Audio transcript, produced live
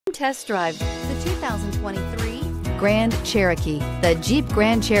Come test drive the 2023 Grand Cherokee. The Jeep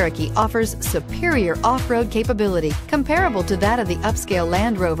Grand Cherokee offers superior off-road capability comparable to that of the upscale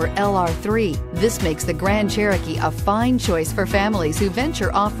Land Rover LR3. This makes the Grand Cherokee a fine choice for families who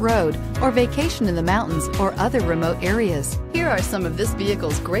venture off-road or vacation in the mountains or other remote areas. Here are some of this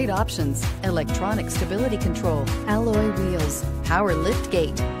vehicle's great options: electronic stability control, alloy wheels, power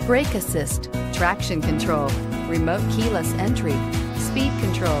liftgate, brake assist, traction control, remote keyless entry, speed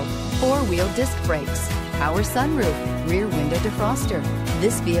control, four-wheel disc brakes, power sunroof, rear window defroster.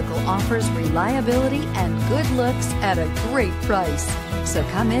 This vehicle offers reliability and good looks at a great price. So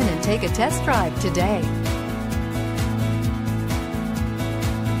come in and take a test drive today.